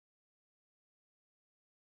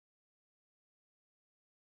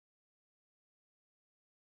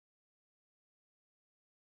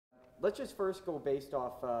let's just first go based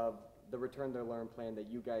off the Return to Learn plan that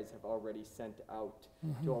you guys have already sent out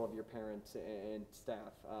to all of your parents and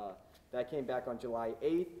staff. That came back on July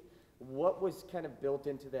 8th. What was kind of built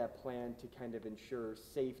into that plan to kind of ensure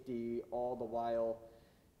safety, all the while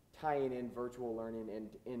tying in virtual learning and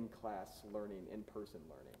in-class learning, in-person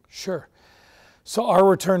learning? Sure. So our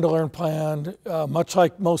Return to Learn plan, much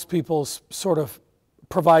like most people's, sort of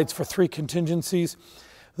provides for three contingencies.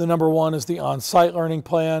 The number one is the on-site learning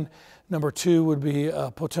plan. Number two would be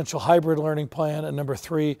a potential hybrid learning plan. And number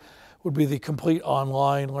three would be the complete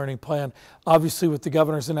online learning plan. Obviously, with the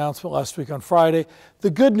governor's announcement last week on Friday, the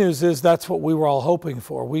good news is that's what we were all hoping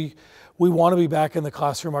for. We want to be back in the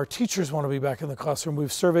classroom. Our teachers want to be back in the classroom.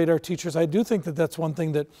 We've surveyed our teachers. I do think that that's one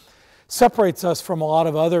thing that separates us from a lot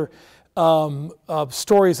of other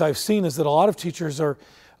stories I've seen, is that a lot of teachers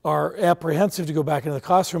are apprehensive to go back into the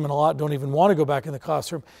classroom, and a lot don't even want to go back in the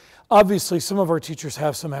classroom. Obviously, some of our teachers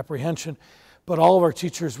have some apprehension, but all of our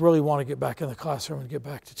teachers really want to get back in the classroom and get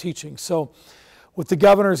back to teaching. So with the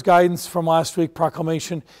governor's guidance from last week,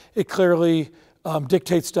 proclamation, it clearly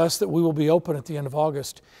dictates to us that we will be open at the end of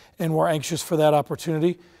August, and we're anxious for that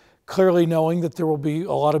opportunity, clearly knowing that there will be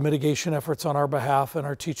a lot of mitigation efforts on our behalf and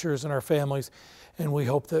our teachers and our families, and we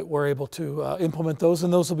hope that we're able to implement those,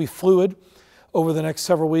 and those will be fluid over the next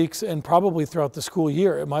several weeks and probably throughout the school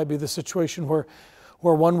year. It might be the situation where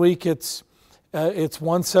 1 week it's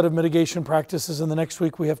one set of mitigation practices, and the next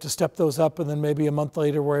week we have to step those up, and then maybe a month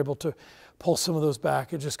later we're able to pull some of those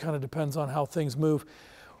back. It just kind of depends on how things move.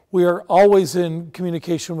 We are always in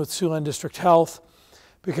communication with Siouxland District Health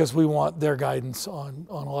because we want their guidance on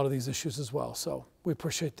a lot of these issues as well. So we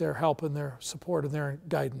appreciate their help and their support and their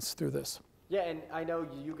guidance through this. Yeah, and I know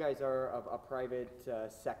you guys are a private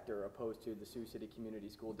sector opposed to the Sioux City Community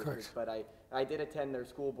School District. Correct. But I did attend their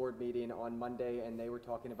school board meeting on Monday, and they were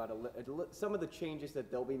talking about some of the changes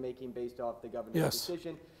that they'll be making based off the governor's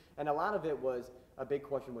decision. And a lot of it was, a big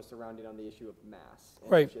question was surrounding on the issue of masks.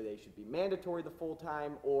 And right. If they should be mandatory the full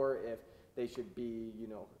time, or if they should be,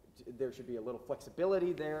 there should be a little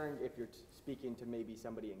flexibility there. If you're speaking to maybe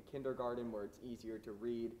somebody in kindergarten where it's easier to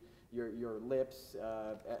read your lips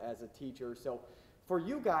as a teacher. So for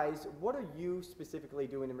you guys, what are you specifically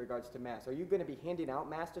doing in regards to masks? Are you going to be handing out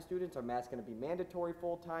masks to students? Are masks going to be mandatory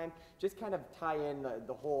full time? Just kind of tie in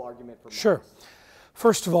the whole argument for masks. Sure.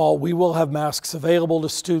 First of all, we will have masks available to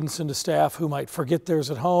students and to staff who might forget theirs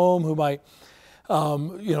at home, who might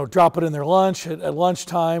drop it in their lunch at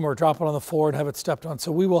lunchtime, or drop it on the floor and have it stepped on.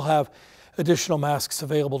 So we will have additional masks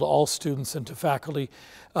available to all students and to faculty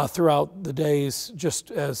throughout the days, just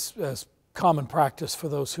as common practice for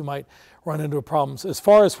those who might run into problems. As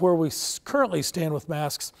far as where we currently stand with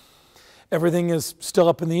masks, everything is still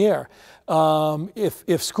up in the air.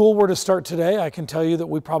 If school were to start today, I can tell you that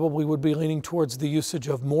we probably would be leaning towards the usage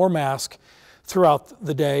of more masks throughout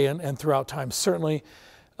the day and throughout time. Certainly,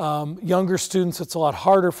 younger students, it's a lot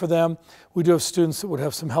harder for them. We do have students that would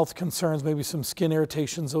have some health concerns, maybe some skin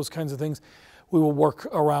irritations, those kinds of things. We will work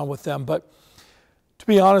around with them. But to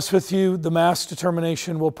be honest with you, the mask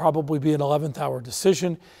determination will probably be an 11th hour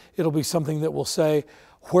decision. It'll be something that will say,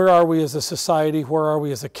 where are we as a society? Where are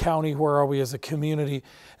we as a county? Where are we as a community?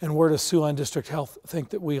 And where does Siouxland District Health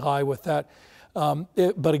think that we lie with that?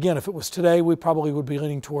 But again, if it was today, we probably would be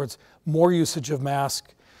leaning towards more usage of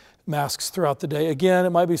masks throughout the day. Again,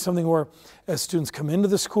 it might be something where as students come into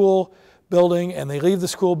the school building and they leave the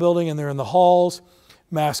school building and they're in the halls,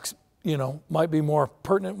 masks might be more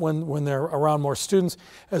pertinent when they're around more students,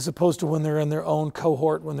 as opposed to when they're in their own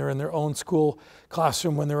cohort, when they're in their own school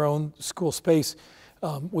classroom, when their own school space.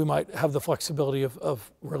 We might have the flexibility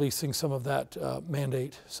of releasing some of that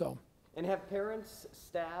mandate. So. And have parents,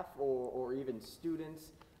 staff, or even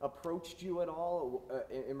students approached you at all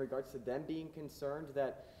in regards to them being concerned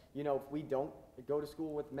that, if we don't go to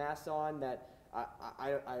school with masks on, that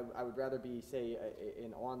I would rather be, say,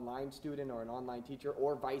 an online student or an online teacher,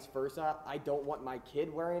 or vice versa. I don't want my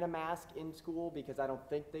kid wearing a mask in school because I don't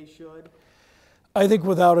think they should. I think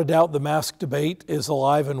without a doubt the mask debate is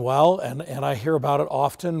alive and well, and I hear about it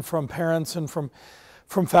often from parents and from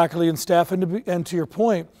faculty and staff. And to your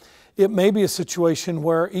point, it may be a situation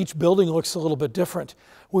where each building looks a little bit different.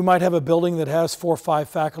 We might have a building that has 4 or 5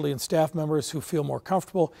 faculty and staff members who feel more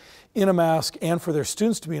comfortable in a mask and for their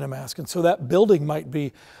students to be in a mask. And so that building might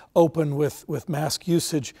be open with mask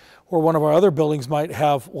usage, where one of our other buildings might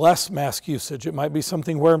have less mask usage. It might be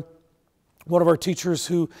something where one of our teachers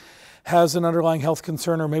who has an underlying health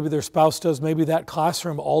concern, or maybe their spouse does, maybe that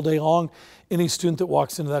classroom all day long, any student that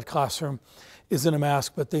walks into that classroom is in a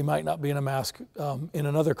mask, but they might not be in a mask in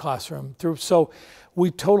another classroom. So we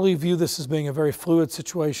totally view this as being a very fluid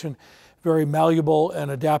situation, very malleable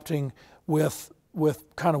and adapting with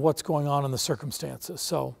kind of what's going on in the circumstances.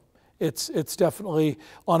 So it's definitely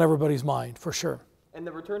on everybody's mind, for sure. And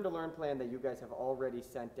the Return to Learn plan that you guys have already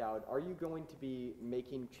sent out, are you going to be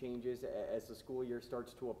making changes as the school year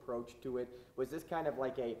starts to approach to it? Was this kind of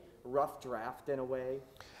like a rough draft in a way?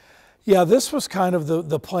 Yeah, this was kind of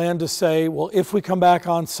the plan to say, well, if we come back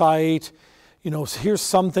on site, here's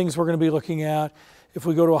some things we're going to be looking at. If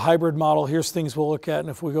we go to a hybrid model, here's things we'll look at. And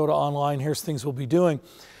if we go to online, here's things we'll be doing.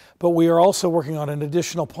 But we are also working on an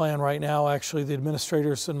additional plan right now, actually, the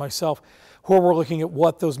administrators and myself, where we're looking at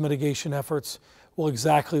what those mitigation efforts will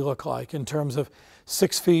exactly look like in terms of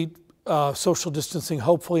 6 feet social distancing,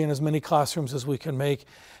 hopefully in as many classrooms as we can make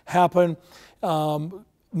happen.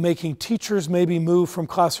 Making teachers maybe move from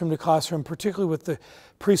classroom to classroom, particularly with the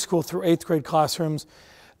preschool through 8th grade classrooms,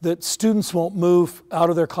 that students won't move out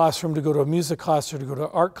of their classroom to go to a music class or to go to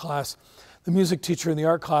art class. The music teacher and the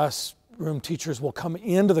art classroom teachers will come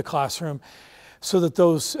into the classroom so that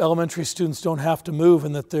those elementary students don't have to move,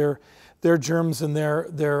 and that their germs and their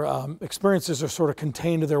experiences are sort of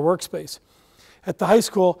contained to their workspace. At the high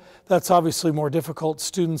school, that's obviously more difficult.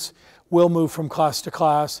 Students will move from class to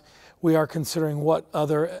class. We are considering what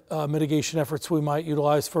other mitigation efforts we might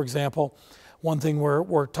utilize. For example, one thing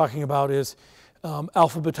we're talking about is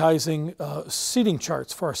alphabetizing seating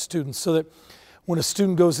charts for our students, so that when a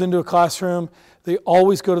student goes into a classroom, they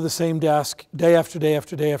always go to the same desk day after day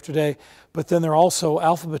after day after day, but then they're also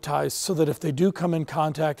alphabetized so that if they do come in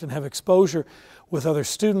contact and have exposure with other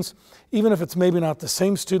students, even if it's maybe not the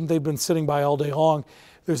same student they've been sitting by all day long,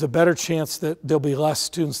 there's a better chance that there'll be less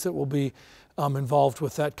students that will be involved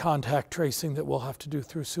with that contact tracing that we'll have to do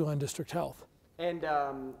through Siouxland District Health. And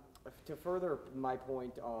to further my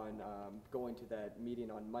point on going to that meeting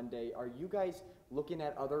on Monday, are you guys looking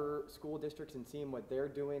at other school districts and seeing what they're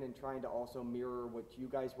doing and trying to also mirror what you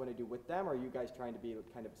guys want to do with them? Or are you guys trying to be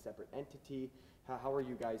kind of a separate entity? How are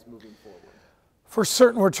you guys moving forward? For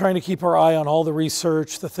certain, we're trying to keep our eye on all the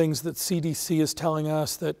research, the things that CDC is telling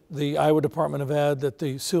us, that the Iowa Department of Ed, that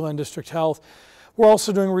the Siouxland District Health. We're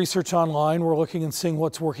also doing research online. We're looking and seeing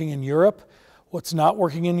what's working in Europe, what's not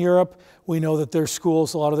working in Europe. We know that their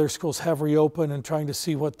schools, a lot of their schools have reopened, and trying to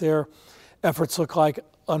see what their efforts look like.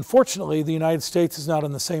 Unfortunately, the United States is not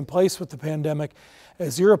in the same place with the pandemic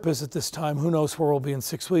as Europe is at this time. Who knows where we'll be in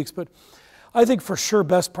 6 weeks. But I think for sure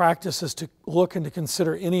best practice is to look and to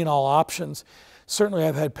consider any and all options. Certainly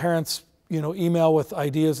I've had parents, email with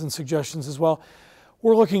ideas and suggestions as well.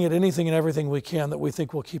 We're looking at anything and everything we can that we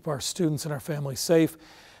think will keep our students and our families safe.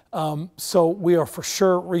 So we are for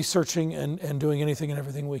sure researching and doing anything and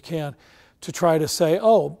everything we can to try to say,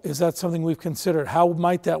 oh, is that something we've considered? How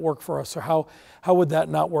might that work for us? Or how would that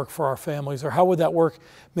not work for our families? Or how would that work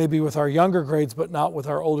maybe with our younger grades but not with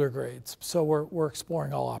our older grades? So we're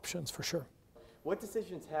exploring all options for sure. What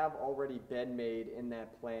decisions have already been made in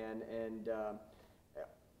that plan, and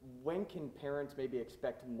when can parents maybe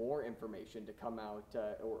expect more information to come out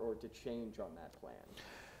or to change on that plan?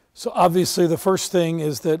 So obviously the first thing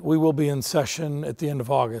is that we will be in session at the end of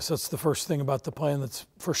August. That's the first thing about the plan that's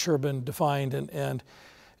for sure been defined and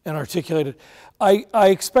articulated. I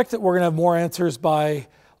expect that we're going to have more answers by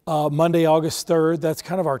Monday, August 3rd. That's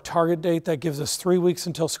kind of our target date. That gives us 3 weeks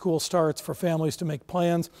until school starts for families to make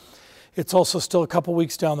plans. It's also still a couple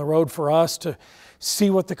weeks down the road for us to see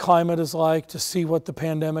what the climate is like, to see what the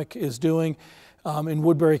pandemic is doing in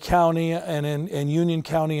Woodbury County and in Union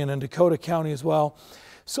County and in Dakota County as well.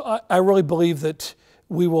 So I really believe that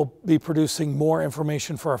we will be producing more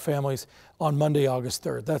information for our families on Monday, August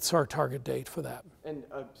 3rd. That's our target date for that. And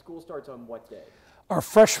school starts on what day? Our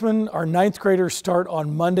freshmen, our 9th graders start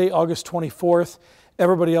on Monday, August 24th.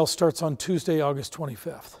 Everybody else starts on Tuesday, August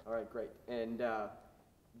 25th. All right, great. And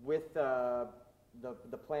with the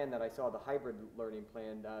plan that I saw, the hybrid learning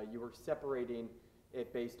plan, you were separating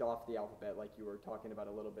it based off the alphabet like you were talking about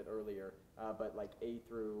a little bit earlier, but like A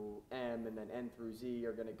through M and then N through Z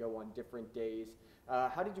are going to go on different days.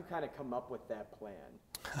 How did you kind of come up with that plan?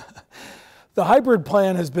 The hybrid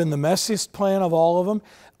plan has been the messiest plan of all of them.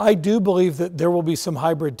 I do believe that there will be some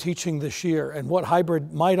hybrid teaching this year, and what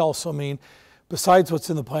hybrid might also mean, besides what's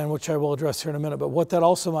in the plan, which I will address here in a minute, but what that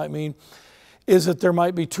also might mean is that there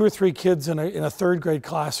might be 2 or 3 kids in a 3rd grade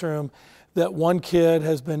classroom, that one kid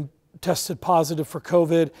has been tested positive for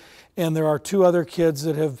COVID, and there are 2 other kids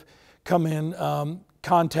that have come in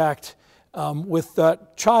contact with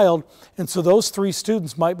that child. And so those 3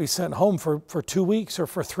 students might be sent home for 2 weeks or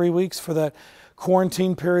for 3 weeks for that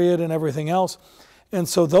quarantine period and everything else. And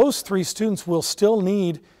so those 3 students will still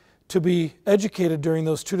need to be educated during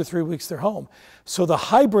those 2 to 3 weeks they're home. So the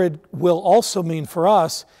hybrid will also mean for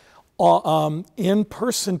us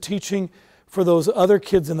in-person teaching for those other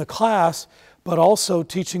kids in the class, but also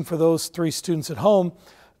teaching for those 3 students at home,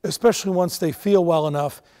 especially once they feel well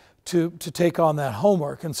enough to take on that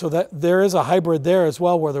homework. And so that there is a hybrid there as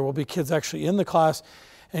well, where there will be kids actually in the class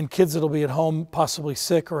and kids that'll be at home possibly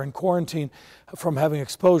sick or in quarantine from having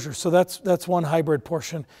exposure. So that's one hybrid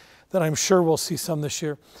portion that I'm sure we'll see some this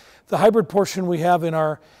year. The hybrid portion we have in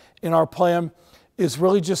our plan is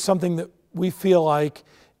really just something that we feel like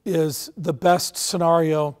is the best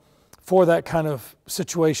scenario for that kind of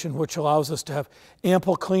situation, which allows us to have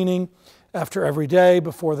ample cleaning after every day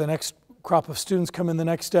before the next crop of students come in the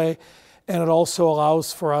next day. And it also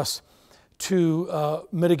allows for us to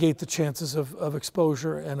mitigate the chances of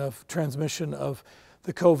exposure and of transmission of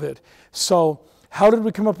the COVID. So how did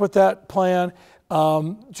we come up with that plan?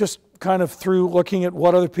 Just kind of through looking at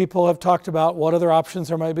what other people have talked about, what other options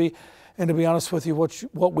there might be, and to be honest with you,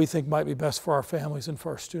 what we think might be best for our families and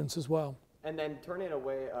for our students as well. And then turning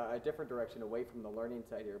away a different direction away from the learning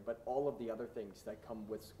side here, but all of the other things that come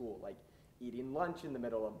with school, like eating lunch in the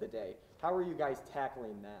middle of the day. How are you guys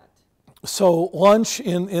tackling that? So lunch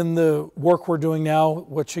in the work we're doing now,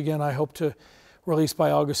 which again I hope to release by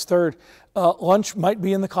August 3rd, lunch might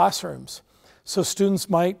be in the classrooms. So students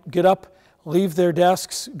might get up, leave their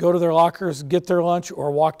desks, go to their lockers, get their lunch,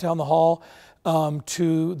 or walk down the hall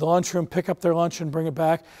to the lunchroom, pick up their lunch and bring it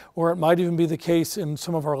back. Or it might even be the case in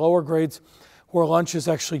some of our lower grades where lunch is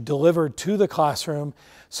actually delivered to the classroom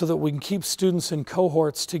so that we can keep students in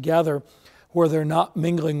cohorts together where they're not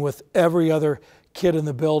mingling with every other kid in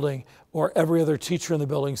the building or every other teacher in the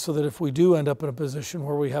building, so that if we do end up in a position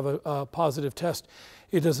where we have a positive test,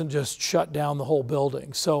 it doesn't just shut down the whole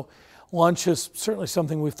building. So lunch is certainly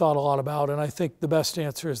something we've thought a lot about, and I think the best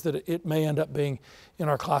answer is that it may end up being in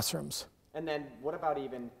our classrooms. And then what about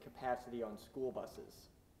even capacity on school buses?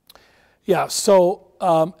 Yeah, so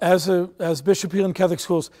as Bishop Heelan Catholic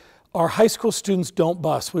Schools, our high school students don't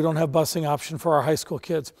bus. We don't have busing option for our high school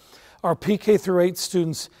kids. Our PK through 8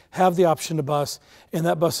 students have the option to bus, and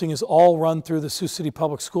that busing is all run through the Sioux City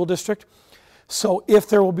Public School District. So if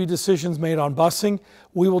there will be decisions made on busing,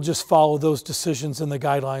 we will just follow those decisions and the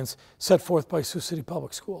guidelines set forth by Sioux City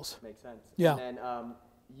Public Schools. Makes sense. Yeah. And then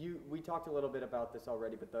we talked a little bit about this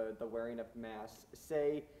already, but the wearing of masks.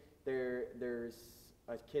 Say there's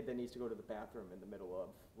a kid that needs to go to the bathroom in the middle of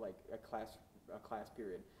like a class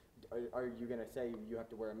period. Are you going to say you have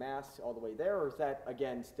to wear a mask all the way there, or is that,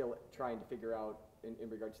 again, still trying to figure out in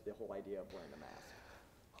regards to the whole idea of wearing a mask?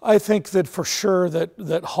 I think that for sure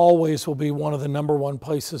that hallways will be one of the #1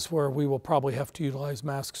 places where we will probably have to utilize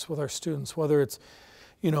masks with our students, whether it's,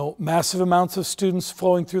 massive amounts of students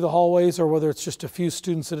flowing through the hallways or whether it's just a few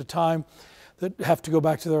students at a time that have to go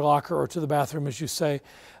back to their locker or to the bathroom, as you say.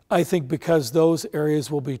 I think because those areas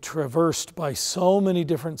will be traversed by so many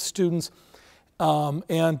different students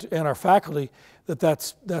and our faculty,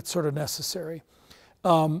 that's sort of necessary.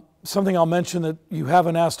 Something I'll mention that you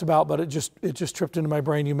haven't asked about, but it just tripped into my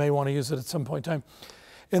brain. You may want to use it at some point in time,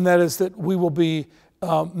 and that is that we will be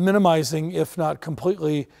minimizing, if not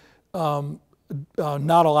completely,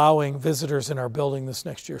 not allowing visitors in our building this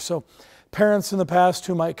next year. So parents in the past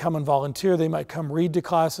who might come and volunteer, they might come read to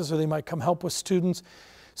classes, or they might come help with students,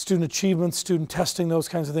 student achievement, student testing, those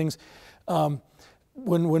kinds of things.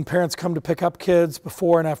 When parents come to pick up kids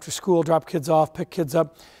before and after school, drop kids off, pick kids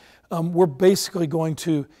up, we're basically going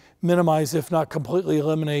to minimize, if not completely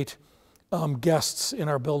eliminate, guests in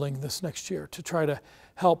our building this next year to try to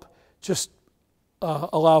help just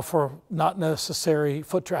allow for not necessary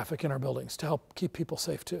foot traffic in our buildings to help keep people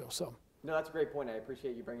safe too. So. No, that's a great point. I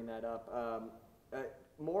appreciate you bringing that up.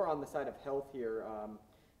 More on the side of health here,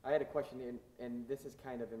 I had a question, and this is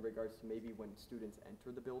kind of in regards to maybe when students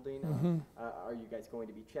enter the building. Are you guys going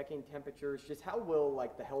to be checking temperatures? Just how will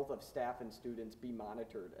the health of staff and students be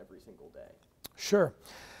monitored every single day? Sure.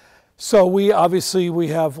 So we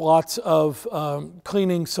have lots of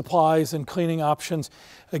cleaning supplies and cleaning options.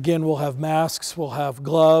 Again, we'll have masks, we'll have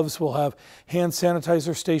gloves, we'll have hand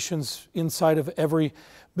sanitizer stations inside of every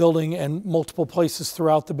building and multiple places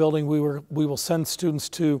throughout the building. We will send students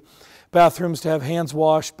to bathrooms to have hands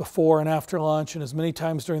washed before and after lunch and as many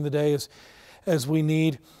times during the day as we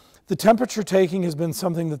need. The temperature taking has been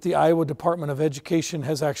something that the Iowa Department of Education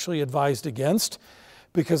has actually advised against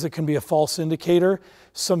because it can be a false indicator.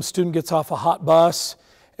 Some student gets off a hot bus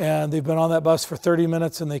and they've been on that bus for 30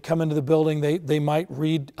 minutes and they come into the building, they might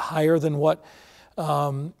read higher than what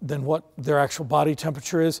their actual body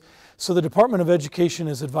temperature is. So the Department of Education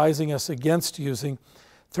is advising us against using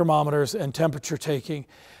thermometers and temperature taking.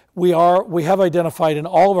 We have identified in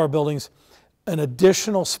all of our buildings an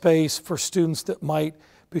additional space for students that might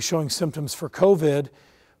be showing symptoms for COVID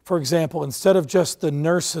For example, instead of just the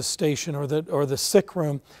nurse's station or the sick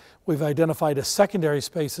room, we've identified a secondary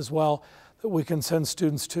space as well that we can send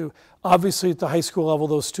students to. Obviously, at the high school level,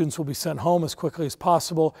 those students will be sent home as quickly as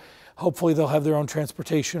possible. Hopefully, they'll have their own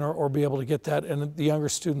transportation or be able to get that. And the younger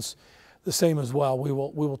students, the same as well. We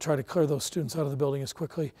will try to clear those students out of the building as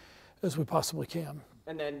quickly as we possibly can.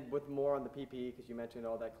 And then with more on the PPE, because you mentioned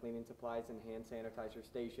all that cleaning supplies and hand sanitizer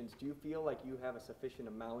stations, do you feel like you have a sufficient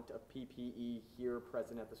amount of PPE here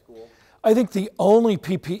present at the school? I think the only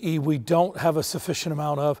PPE we don't have a sufficient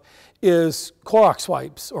amount of is Clorox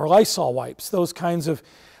wipes or Lysol wipes, those kinds of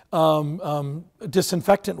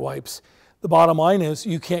disinfectant wipes. The bottom line is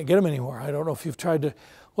you can't get them anywhere. I don't know if you've tried to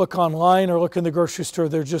look online or look in the grocery store,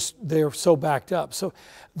 they're so backed up. So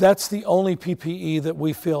that's the only PPE that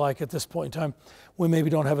we feel like at this point in time. We maybe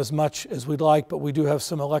don't have as much as we'd like, but we do have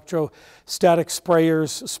some electrostatic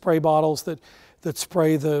sprayers, spray bottles that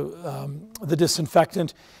spray the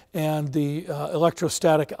disinfectant, and the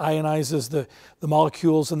electrostatic ionizes the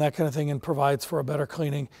molecules and that kind of thing and provides for a better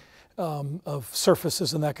cleaning of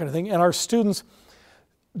surfaces and that kind of thing. And our students,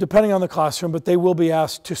 depending on the classroom, but they will be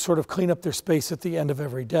asked to sort of clean up their space at the end of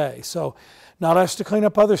every day. So not asked to clean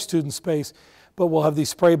up other students' space, but we'll have these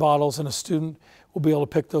spray bottles, and a student will be able to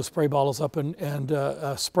pick those spray bottles up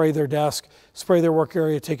and spray their desk, spray their work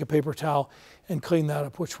area, take a paper towel, and clean that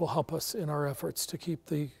up, which will help us in our efforts to keep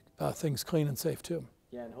the things clean and safe too.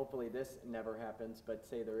 Yeah, and hopefully this never happens, but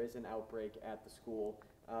say there is an outbreak at the school,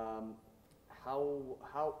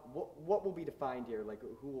 what will be defined here? Like,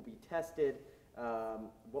 who will be tested?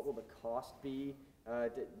 What will the cost be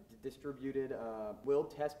distributed? Will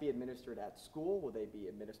tests be administered at school? Will they be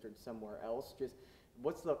administered somewhere else? Just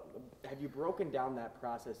have you broken down that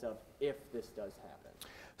process of if this does happen?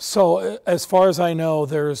 So as far as I know,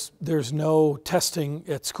 there's no testing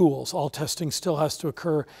at schools. All testing still has to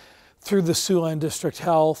occur through the Siouxland District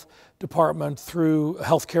Health Department, through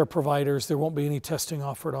healthcare providers. There won't be any testing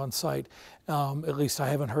offered on site. At least I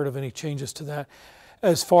haven't heard of any changes to that.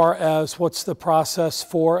 As far as what's the process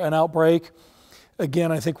for an outbreak,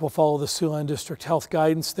 again, I think we'll follow the Siouxland District Health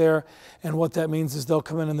guidance there. And what that means is they'll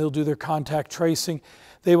come in and they'll do their contact tracing.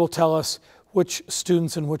 They will tell us which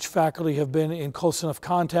students and which faculty have been in close enough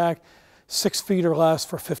contact, 6 feet or less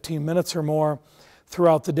for 15 minutes or more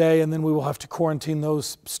throughout the day. And then we will have to quarantine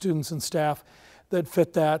those students and staff that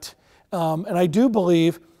fit that. And I do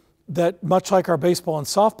believe that much like our baseball and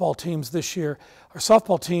softball teams this year, our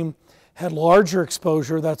softball team had larger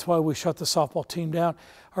exposure. That's why we shut the softball team down.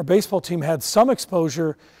 Our baseball team had some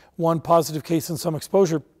exposure, one positive case and some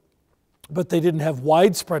exposure, but they didn't have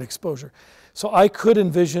widespread exposure. So I could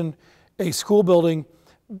envision a school building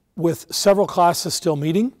with several classes still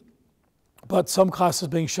meeting, but some classes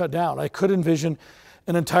being shut down. I could envision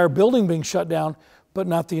an entire building being shut down, but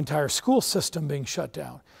not the entire school system being shut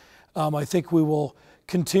down. I think we will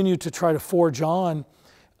continue to try to forge on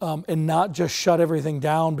and not just shut everything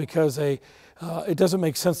down because it doesn't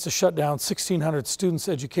make sense to shut down 1,600 students'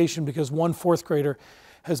 education because one fourth grader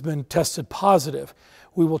has been tested positive.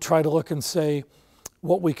 We will try to look and say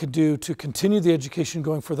what we could do to continue the education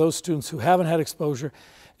going for those students who haven't had exposure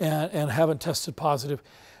and haven't tested positive,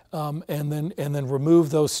 and then remove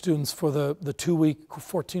those students for the 2-week,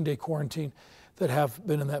 14-day quarantine that have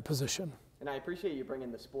been in that position. And I appreciate you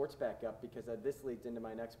bringing the sports back up because this leads into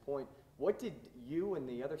my next point. What did you and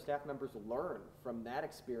the other staff members learn from that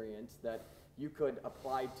experience that you could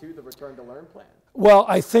apply to the Return to Learn plan? Well,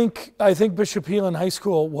 I think Bishop Heelan High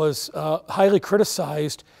School was highly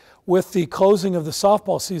criticized with the closing of the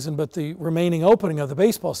softball season, but the remaining opening of the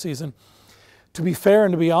baseball season. To be fair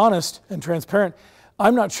and to be honest and transparent,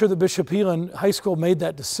 I'm not sure that Bishop Heelan High School made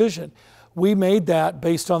that decision. We made that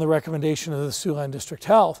based on the recommendation of the Siouxland District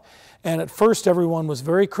Health. And at first, everyone was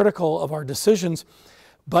very critical of our decisions.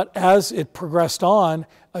 But as it progressed on,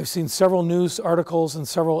 I've seen several news articles and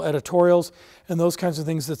several editorials and those kinds of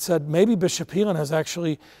things that said maybe Bishop Heelan has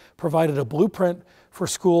actually provided a blueprint for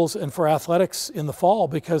schools and for athletics in the fall,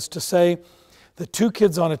 because to say that 2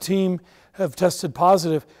 kids on a team have tested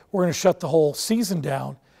positive, we're going to shut the whole season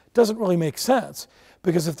down, doesn't really make sense.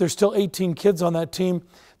 Because if there's still 18 kids on that team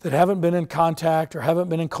that haven't been in contact or haven't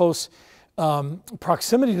been in close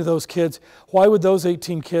proximity to those kids, why would those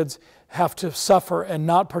 18 kids have to suffer and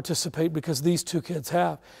not participate because these 2 kids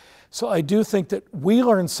have? So I do think that we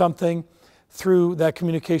learned something through that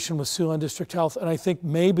communication with Siouxland District Health, and I think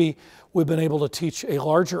maybe we've been able to teach a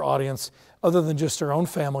larger audience other than just our own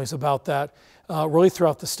families about that, really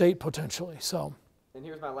throughout the state potentially. So. And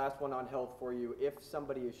here's my last one on health for you. If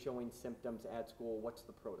somebody is showing symptoms at school, what's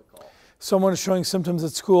the protocol? Someone is showing symptoms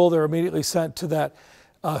at school, they're immediately sent to that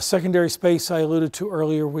secondary space I alluded to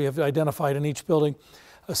earlier. We have identified in each building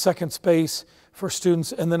a second space for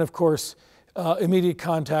students, and then of course immediate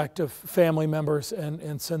contact of family members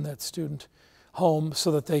and send that student home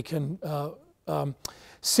so that they can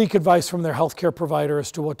seek advice from their healthcare provider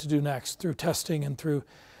as to what to do next through testing and through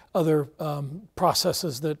other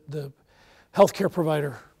processes that the healthcare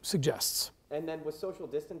provider suggests. And then with social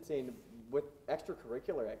distancing, with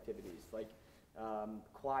extracurricular activities like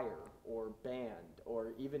choir or band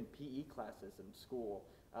or even PE classes in school,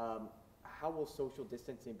 how will social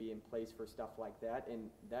distancing be in place for stuff like that? And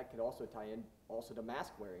that could also tie in also to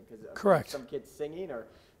mask wearing, because correct. Some kids singing, or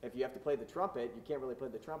if you have to play the trumpet, you can't really play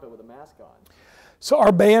the trumpet with a mask on. So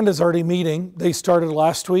our band is already meeting. They started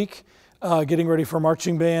last week, getting ready for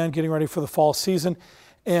marching band, getting ready for the fall season.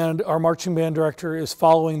 And our marching band director is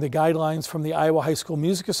following the guidelines from the Iowa High School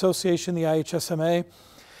Music Association, the IHSMA.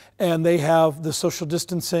 And they have the social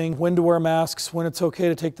distancing, when to wear masks, when it's okay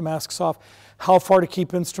to take the masks off, how far to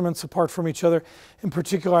keep instruments apart from each other. In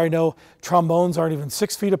particular, I know trombones aren't even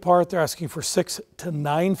 6 feet apart. They're asking for 6 to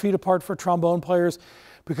 9 feet apart for trombone players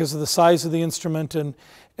because of the size of the instrument and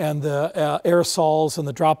the aerosols and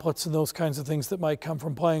the droplets and those kinds of things that might come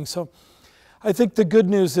from playing. So I think the good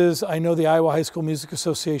news is I know the Iowa High School Music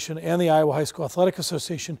Association and the Iowa High School Athletic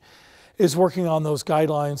Association is working on those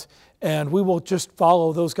guidelines, and we will just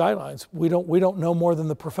follow those guidelines. We don't know more than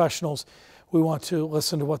the professionals. We want to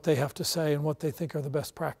listen to what they have to say and what they think are the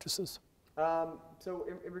best practices. So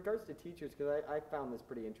in regards to teachers, because I found this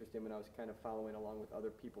pretty interesting when I was kind of following along with other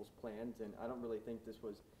people's plans, and I don't really think this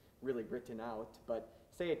was really written out, but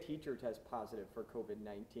say a teacher tests positive for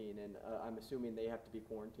COVID-19, and I'm assuming they have to be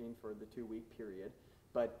quarantined for the 2-week period,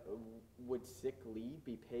 but would sick leave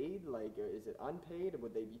be paid? Like, is it unpaid?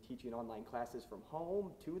 Would they be teaching online classes from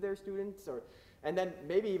home to their students? And then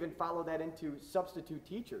maybe even follow that into substitute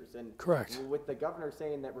teachers. And correct. With the governor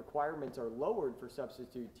saying that requirements are lowered for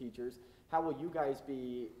substitute teachers, how will you guys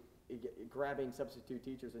be grabbing substitute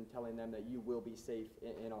teachers and telling them that you will be safe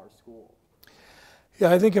in our school?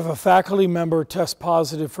 Yeah, I think if a faculty member tests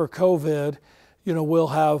positive for COVID, we'll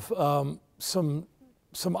have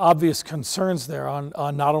some obvious concerns there on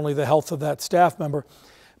not only the health of that staff member,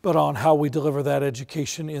 but on how we deliver that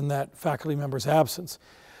education in that faculty member's absence.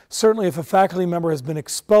 Certainly if a faculty member has been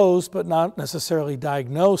exposed but not necessarily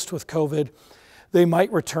diagnosed with COVID, they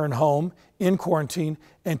might return home in quarantine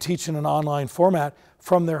and teach in an online format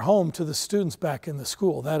from their home to the students back in the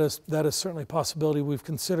school. That is certainly a possibility we've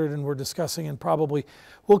considered and we're discussing, and probably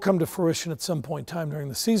will come to fruition at some point in time during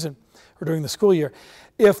the season or during the school year.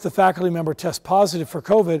 If the faculty member tests positive for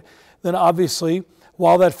COVID, then obviously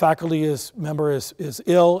while that faculty member is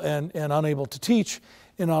ill and unable to teach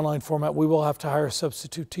in online format, we will have to hire a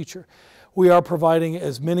substitute teacher. We are providing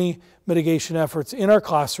as many mitigation efforts in our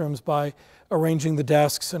classrooms by arranging the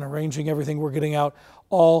desks and arranging everything. We're getting out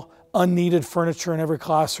all unneeded furniture in every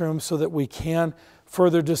classroom so that we can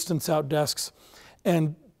further distance out desks.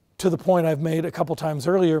 And to the point I've made a couple times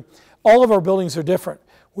earlier, all of our buildings are different.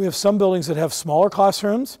 We have some buildings that have smaller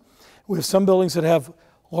classrooms. We have some buildings that have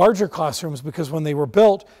larger classrooms because when they were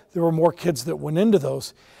built, there were more kids that went into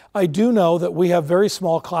those. I do know that we have very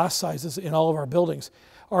small class sizes in all of our buildings.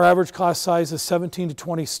 Our average class size is 17 to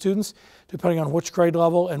 20 students, depending on which grade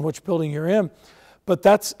level and which building you're in. But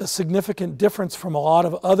that's a significant difference from a lot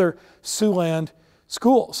of other Siouxland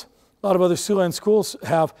schools. A lot of other Siouxland schools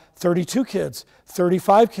have 32 kids,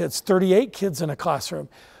 35 kids, 38 kids in a classroom.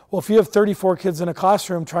 Well, if you have 34 kids in a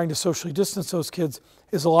classroom, trying to socially distance those kids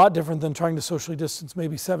is a lot different than trying to socially distance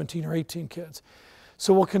maybe 17 or 18 kids.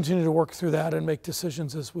 So we'll continue to work through that and make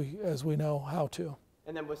decisions as we know how to.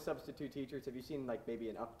 And then with substitute teachers, have you seen like maybe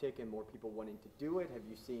an uptick in more people wanting to do it? Have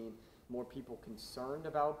you seen more people concerned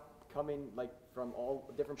about coming like from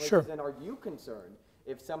all different places? Sure. And are you concerned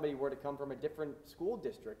if somebody were to come from a different school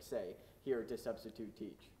district, say, here to substitute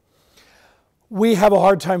teach? We have a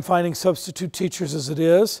hard time finding substitute teachers as it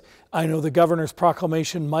is. I know the governor's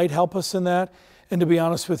proclamation might help us in that. And to be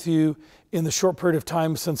honest with you, in the short period of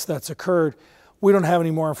time since that's occurred, we don't have any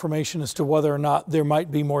more information as to whether or not there might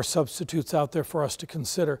be more substitutes out there for us to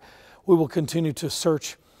consider. We will continue to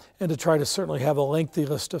search and to try to certainly have a lengthy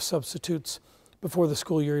list of substitutes before the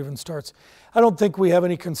school year even starts. I don't think we have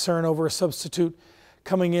any concern over a substitute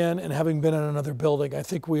coming in and having been in another building. I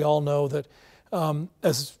think we all know that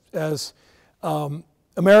as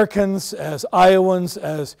Americans, as Iowans,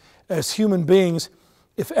 as human beings,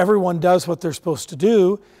 if everyone does what they're supposed to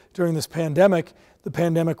do during this pandemic, the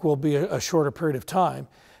pandemic will be a shorter period of time.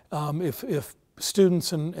 If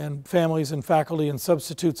students and families and faculty and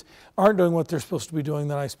substitutes aren't doing what they're supposed to be doing,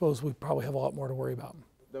 then I suppose we probably have a lot more to worry about.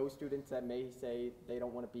 those students that may say they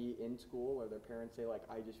don't want to be in school, or their parents say like,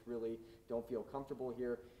 I just really don't feel comfortable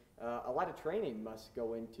here, a lot of training must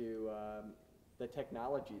go into the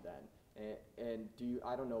technology then. And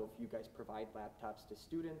I don't know if you guys provide laptops to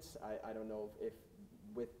students. I don't know if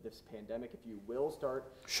with this pandemic, if you will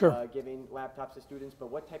start Sure. giving laptops to students,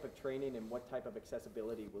 but what type of training and what type of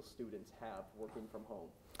accessibility will students have working from home?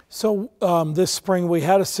 So this spring we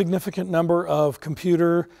had a significant number of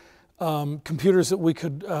computers that we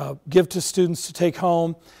could give to students to take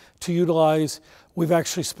home, to utilize. We've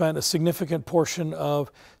actually spent a significant portion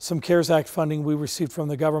of some CARES Act funding we received from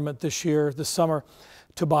the government this summer,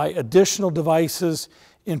 to buy additional devices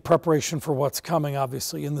in preparation for what's coming,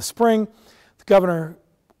 obviously. In the spring, the governor,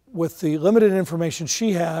 with the limited information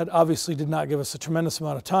she had, obviously did not give us a tremendous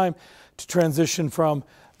amount of time to transition from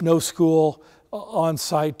no school on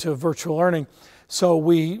site to virtual learning. So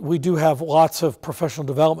we do have lots of professional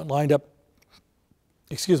development lined up.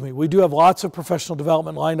 We do have lots of professional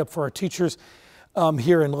development lined up for our teachers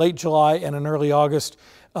here in late July and in early August.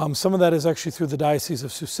 Some of that is actually through the Diocese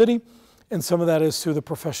of Sioux City, and some of that is through the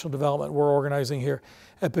professional development we're organizing here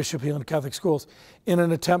at Bishop Heelan Catholic Schools in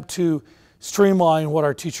an attempt to streamline what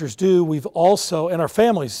our teachers do. We've also, and our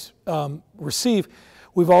families receive,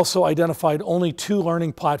 we've also identified only 2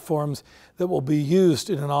 learning platforms that will be used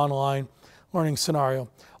in an online learning scenario.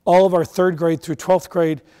 All of our 3rd grade through 12th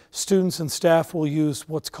grade students and staff will use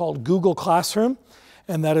what's called Google Classroom,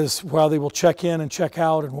 and that is where they will check in and check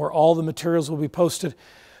out and where all the materials will be posted.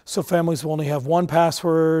 So families will only have one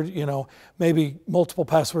password, maybe multiple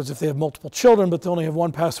passwords if they have multiple children, but they only have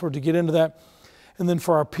one password to get into that. And then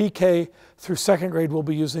for our PK through 2nd grade, we'll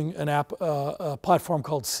be using a platform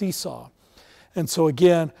called Seesaw. And so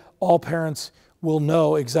again, all parents will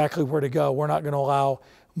know exactly where to go. We're not going to allow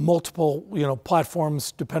multiple,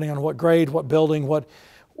 platforms depending on what grade, what building,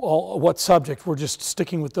 what subject. We're just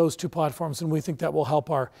sticking with those 2 platforms, and we think that will help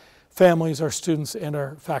our families, our students, and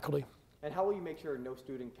our faculty. And how will you make sure no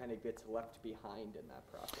student kind of gets left behind in that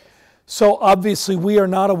process? So obviously, we are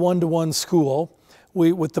not a one-to-one school.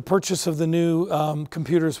 With the purchase of the new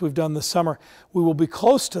computers we've done this summer, we will be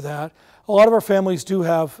close to that. A lot of our families do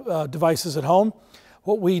have devices at home.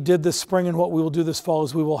 What we did this spring and what we will do this fall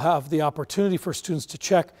is we will have the opportunity for students to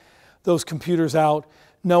check those computers out,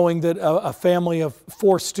 knowing that a family of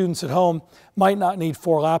 4 students at home might not need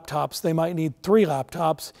 4 laptops. They might need 3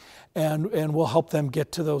 laptops, and we'll help them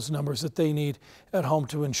get to those numbers that they need at home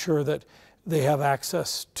to ensure that they have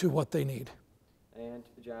access to what they need. And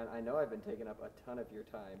John, I know I've been taking up a ton of your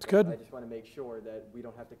time. It's good. I just want to make sure that we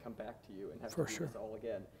don't have to come back to you and have to do this all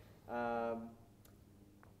again.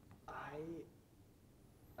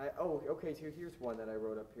 Okay, so here's one that I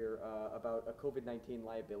wrote up here about a COVID-19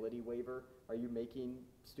 liability waiver. Are you making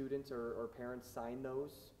students or parents sign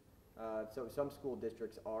those? So some school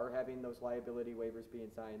districts are having those liability waivers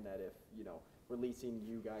being signed, that if, releasing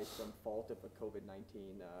you guys from fault if a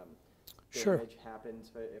COVID-19 damage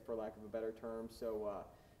happens, for lack of a better term. So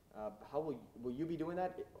how will you be doing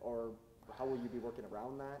that, or how will you be working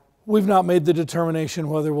around that? We've not made the determination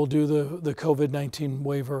whether we'll do the COVID-19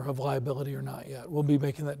 waiver of liability or not yet. We'll be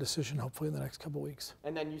making that decision hopefully in the next couple of weeks.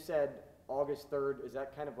 And then you said August 3rd. Is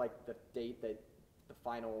that kind of like the date that the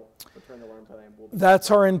final Return to Learn plan will be?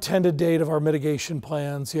 That's our intended date of our mitigation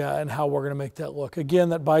plans, and how we're going to make that look. Again,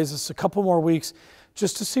 that buys us a couple more weeks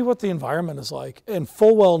just to see what the environment is like, and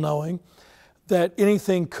full well knowing that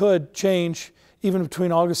anything could change even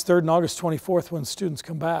between August 3rd and August 24th when students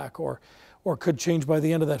come back, or could change by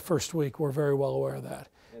the end of that first week. We're very well aware of that.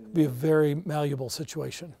 It'd be a very malleable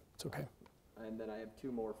situation. It's okay. And then I have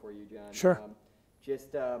 2 more for you, John. Sure.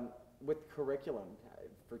 With curriculum,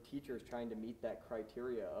 for teachers trying to meet that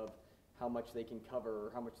criteria of how much they can cover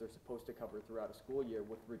or how much they're supposed to cover throughout a school year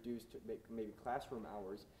with reduced maybe classroom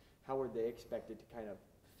hours, how are they expected to kind of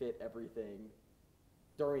fit everything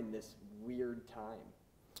during this weird time?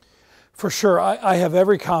 For sure. I have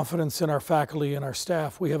every confidence in our faculty and our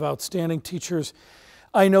staff. We have outstanding teachers.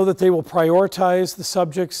 I know that they will prioritize the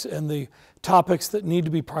subjects and the topics that need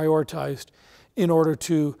to be prioritized in order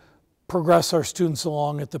to progress our students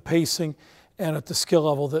along at the pacing and at the skill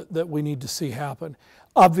level that we need to see happen.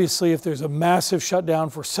 Obviously, if there's a massive shutdown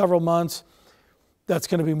for several months, that's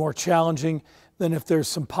going to be more challenging than if there's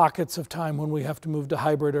some pockets of time when we have to move to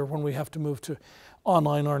hybrid or when we have to move to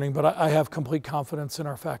online learning. But I have complete confidence in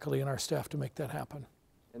our faculty and our staff to make that happen.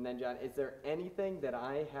 And then, John, is there anything that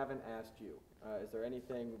I haven't asked you? Is there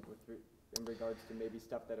anything in regards to maybe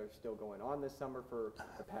stuff that are still going on this summer for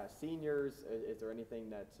the past seniors? Is there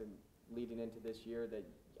anything that's leading into this year that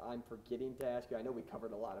I'm forgetting to ask you? I know we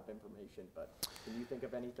covered a lot of information, but can you think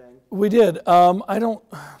of anything? We did.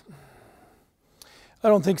 I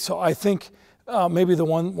don't think so. I think maybe the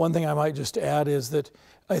one thing I might just add is that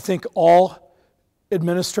I think all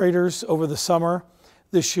administrators over the summer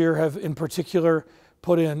this year have in particular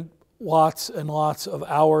put in lots and lots of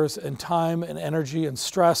hours and time and energy and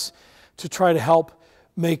stress to try to help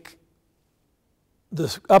make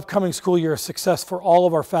this upcoming school year a success for all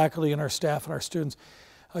of our faculty and our staff and our students.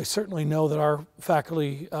 I certainly know that our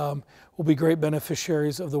faculty will be great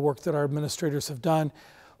beneficiaries of the work that our administrators have done,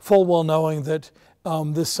 full well knowing that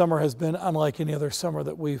this summer has been unlike any other summer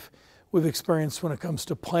that we've experienced when it comes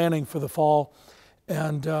to planning for the fall.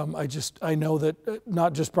 And I know that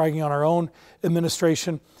not just bragging on our own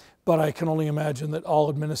administration, but I can only imagine that all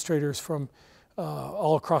administrators from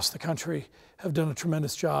all across the country have done a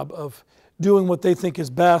tremendous job of doing what they think is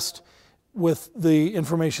best with the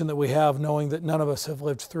information that we have, knowing that none of us have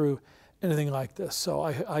lived through anything like this. So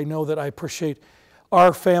I know that I appreciate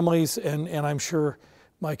our families, and I'm sure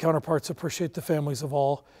my counterparts appreciate the families of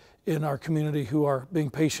all in our community who are being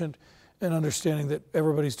patient and understanding that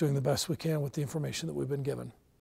everybody's doing the best we can with the information that we've been given.